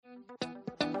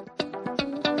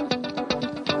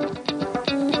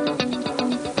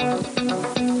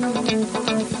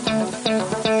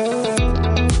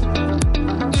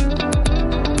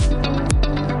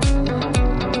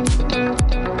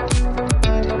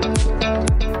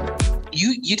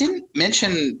you didn't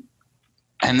mention,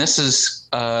 and this is,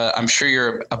 I'm sure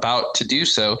you're about to do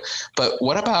so, but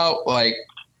what about like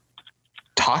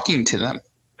talking to them?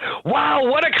 Wow,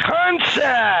 what a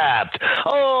concept!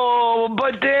 Oh,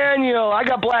 but Daniel, I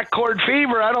got black cord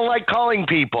fever. I don't like calling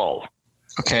people.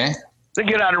 Okay. Then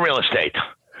get out of real estate.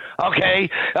 Okay,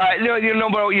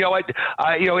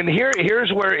 and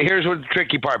here's where the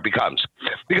tricky part becomes,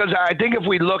 because I think if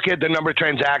we look at the number of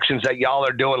transactions that y'all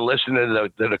are doing, listening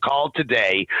to the call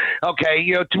today,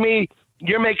 okay, to me,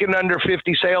 you're making under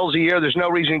 50 sales a year. There's no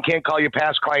reason you can't call your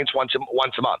past clients once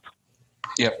a month.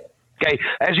 Yep. Okay,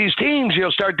 as these teams,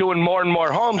 start doing more and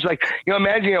more homes. Like,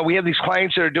 imagine, we have these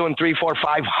clients that are doing 300, 400,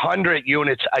 500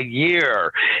 units a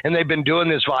year, and they've been doing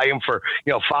this volume for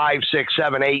 5, 6,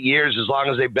 7, 8 years, as long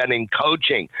as they've been in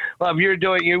coaching. Well,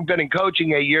 if you've been in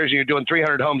coaching 8 years and you're doing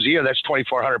 300 homes a year, that's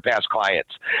 2,400 past clients.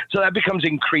 So that becomes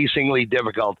increasingly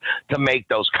difficult to make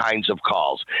those kinds of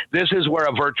calls. This is where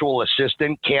a virtual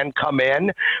assistant can come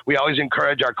in. We always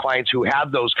encourage our clients who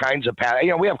have those kinds of past.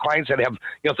 We have clients that have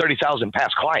 30,000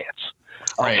 past clients.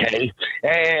 Okay. Right.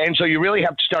 And so you really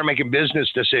have to start making business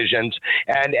decisions.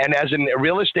 And as a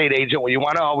real estate agent, what you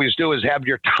want to always do is have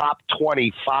your top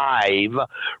 25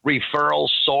 referral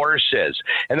sources.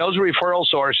 And those referral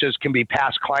sources can be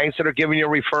past clients that are giving you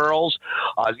referrals,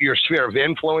 your sphere of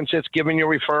influence that's giving you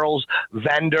referrals,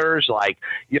 vendors like,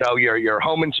 your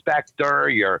home inspector,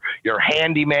 your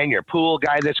handyman, your pool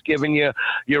guy that's giving you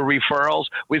your referrals.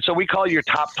 So we call your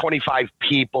top 25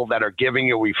 people that are giving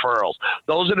you referrals.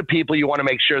 Those are the people you want to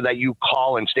make sure that you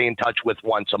call and stay in touch with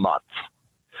once a month.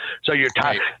 So you're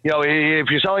if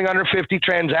you're selling under 50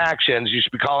 transactions, you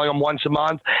should be calling them once a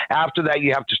month. After that,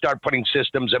 you have to start putting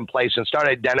systems in place and start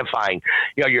identifying,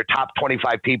 your top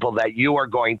 25 people that you are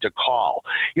going to call.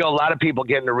 A lot of people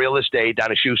get into real estate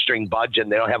on a shoestring budget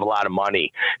and they don't have a lot of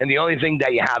money. And the only thing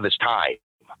that you have is time.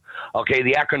 Okay.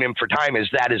 The acronym for time is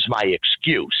that is my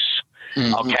excuse.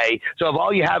 Mm-hmm. Okay, so if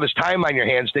all you have is time on your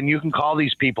hands, then you can call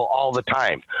these people all the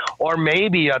time. Or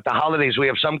maybe at the holidays, we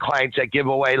have some clients that give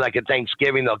away, like at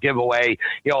Thanksgiving, they'll give away,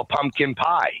 a pumpkin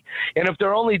pie. And if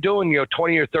they're only doing,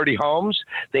 20 or 30 homes,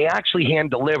 they actually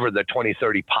hand deliver the 20,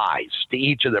 30 pies to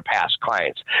each of their past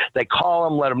clients. They call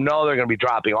them, let them know they're going to be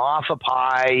dropping off a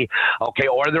pie, okay,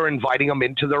 or they're inviting them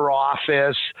into their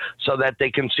office so that they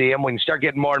can see them. When you start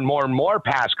getting more and more and more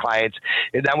past clients,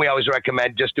 and then we always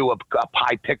recommend just do a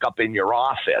pie pickup in your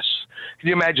office. Can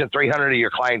you imagine 300 of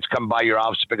your clients come by your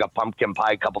office to pick up pumpkin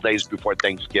pie a couple days before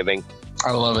Thanksgiving?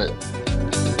 I love it.